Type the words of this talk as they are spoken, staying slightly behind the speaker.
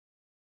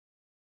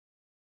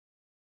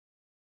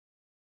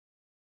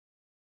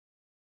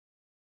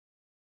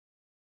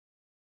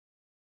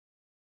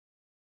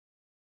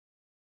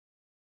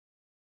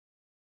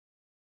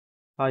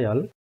Hi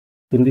all,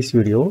 in this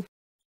video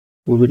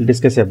we will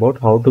discuss about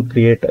how to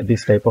create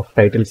this type of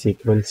title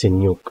sequence in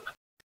Nuke.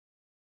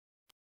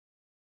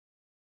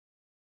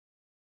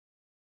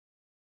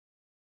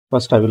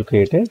 First I will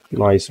create a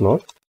noise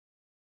node.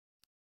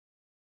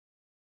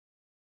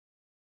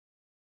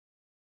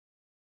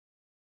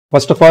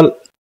 First of all,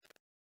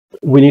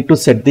 we need to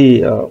set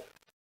the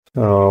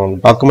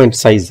document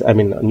size,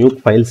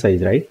 Nuke file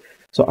size, right?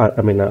 So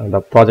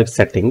the project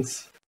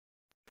settings.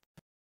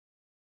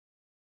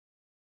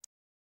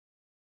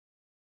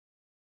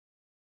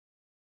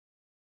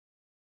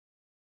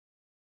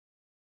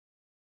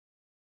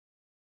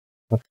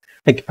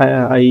 Keep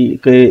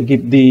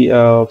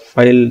the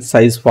file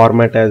size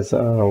format as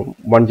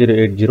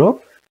 1080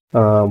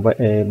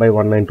 by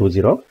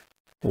 1920,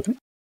 okay?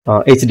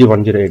 HD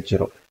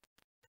 1080.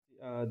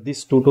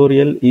 This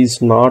tutorial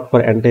is not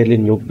for entirely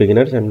new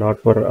beginners and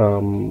not for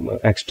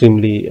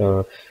extremely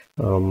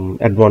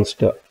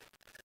advanced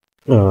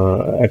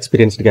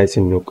experienced guys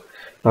in Nuke.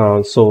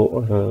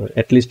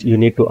 At least you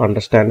need to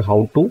understand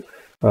how to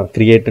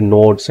create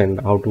nodes and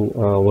how to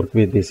work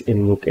with this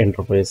in Nuke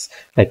interface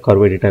like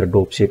curve editor,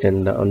 dope sheet,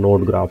 and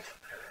node graph.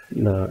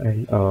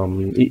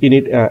 You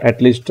need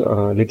at least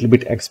a little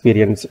bit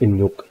experience in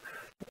Nuke.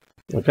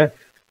 Okay,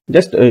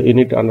 just you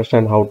need to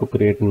understand how to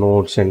create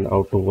nodes and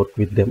how to work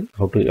with them,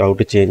 how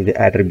to change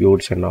the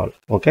attributes and all.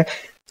 Okay.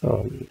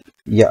 I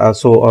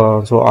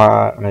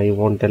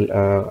won't tell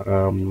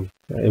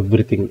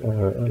everything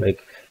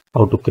like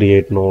how to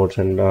create nodes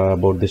and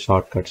about the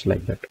shortcuts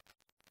like that.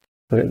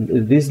 Okay.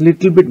 This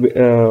little bit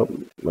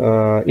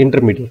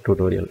intermediate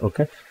tutorial.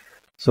 Okay,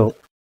 so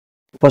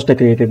first I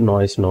created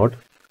noise node,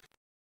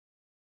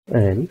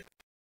 and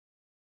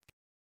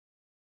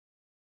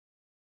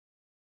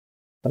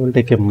I will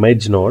take a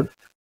merge node.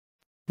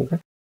 Okay,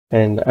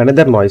 and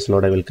another noise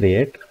node I will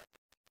create,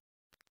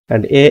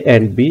 and A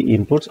and B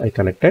inputs I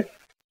connected,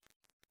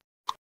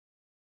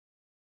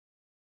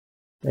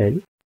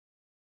 and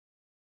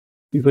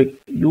if I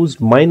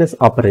use minus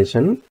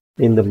operation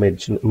in the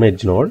merge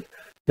node,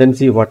 then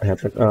see what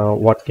happened.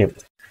 What came?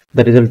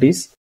 The result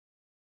is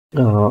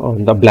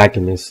on the black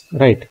image,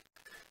 right?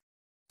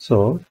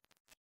 So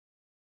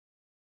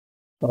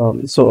for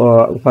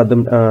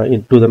the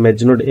into the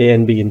merge node A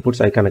and B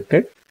inputs I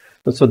connected,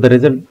 so the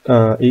result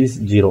is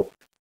 0.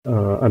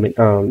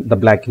 The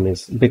black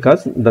image,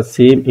 because the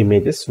same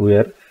images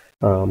were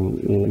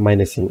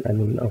minusing.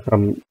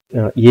 From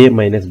A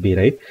minus B,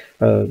 right?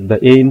 The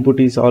A input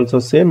is also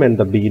same and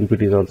the B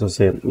input is also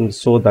same.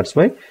 So that's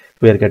why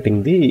we are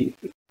getting the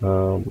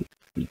 0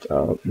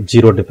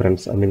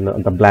 difference.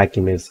 The black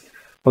image.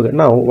 Okay.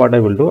 Now what I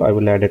will do? I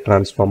will add a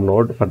transform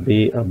node for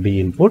the B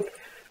input,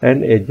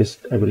 and I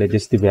will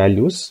adjust the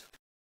values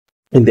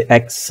in the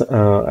x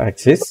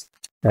axis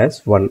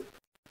as 1.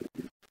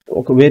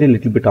 Okay, very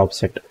little bit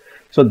offset,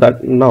 so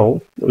that now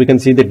we can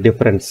see the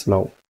difference.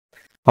 Now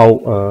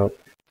how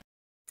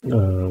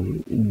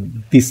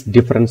this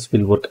difference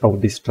will work, how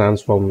this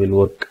transform will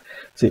work.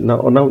 See,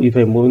 now if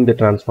I'm moving the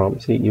transform,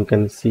 see, you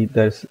can see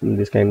there's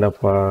this kind of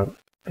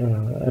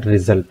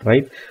result,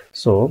 right?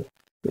 So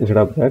instead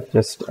of that,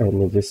 just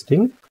I'm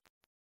adjusting.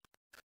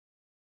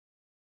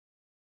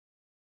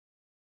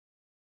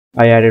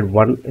 I added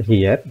 1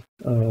 here.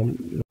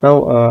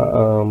 Now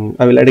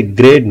I will add a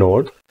grade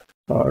node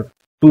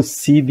to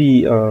see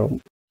the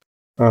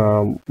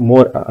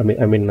more.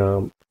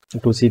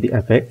 To see the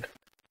effect.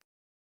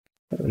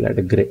 I will add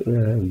a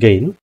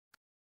gain.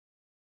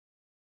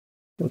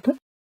 Okay.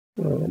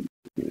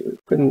 You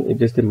can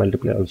adjust the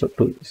multiply also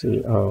to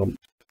see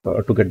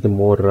to get the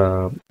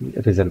more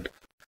result.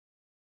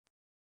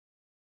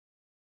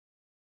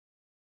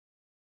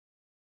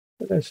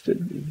 Let's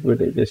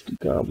adjust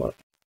gamma.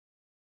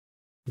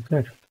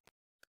 Okay.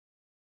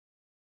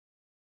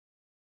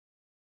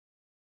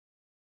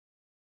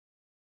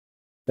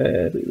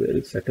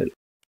 Very subtle.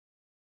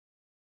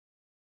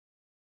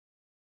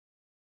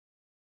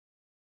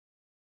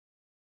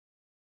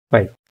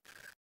 Fine.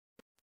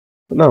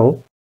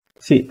 Now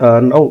see,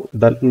 now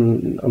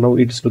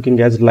it's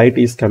looking as light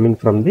is coming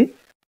from the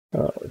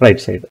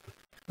right side.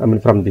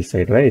 From this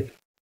side, right?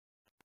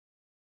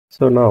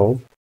 So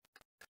now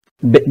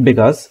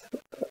because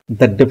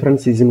the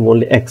difference is in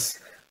only x.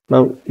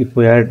 Now if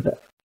we add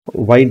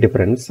y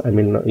difference,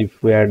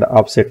 if we add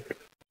offset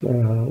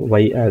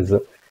y as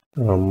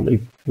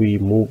if we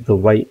move the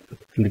y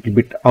a little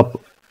bit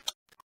up,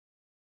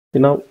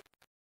 now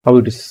how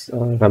it is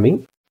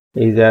coming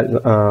is that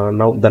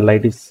now the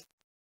light is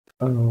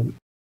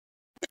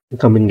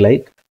coming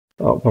like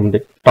from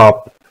the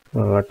top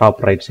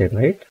right side,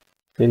 right?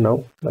 See,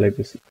 now the light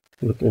is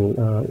looking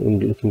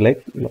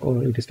like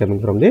it is coming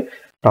from the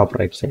top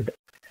right side.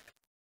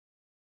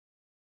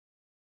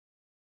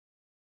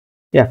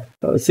 Yeah,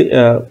 see,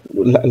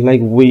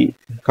 like we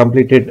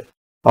completed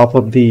half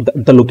of the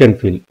look and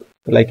feel,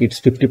 like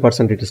it's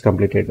 50% it is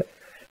completed.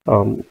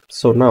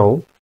 So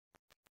now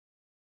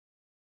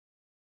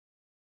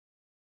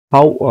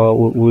how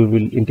we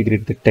will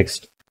integrate the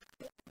text.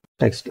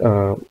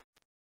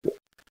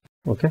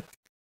 Okay,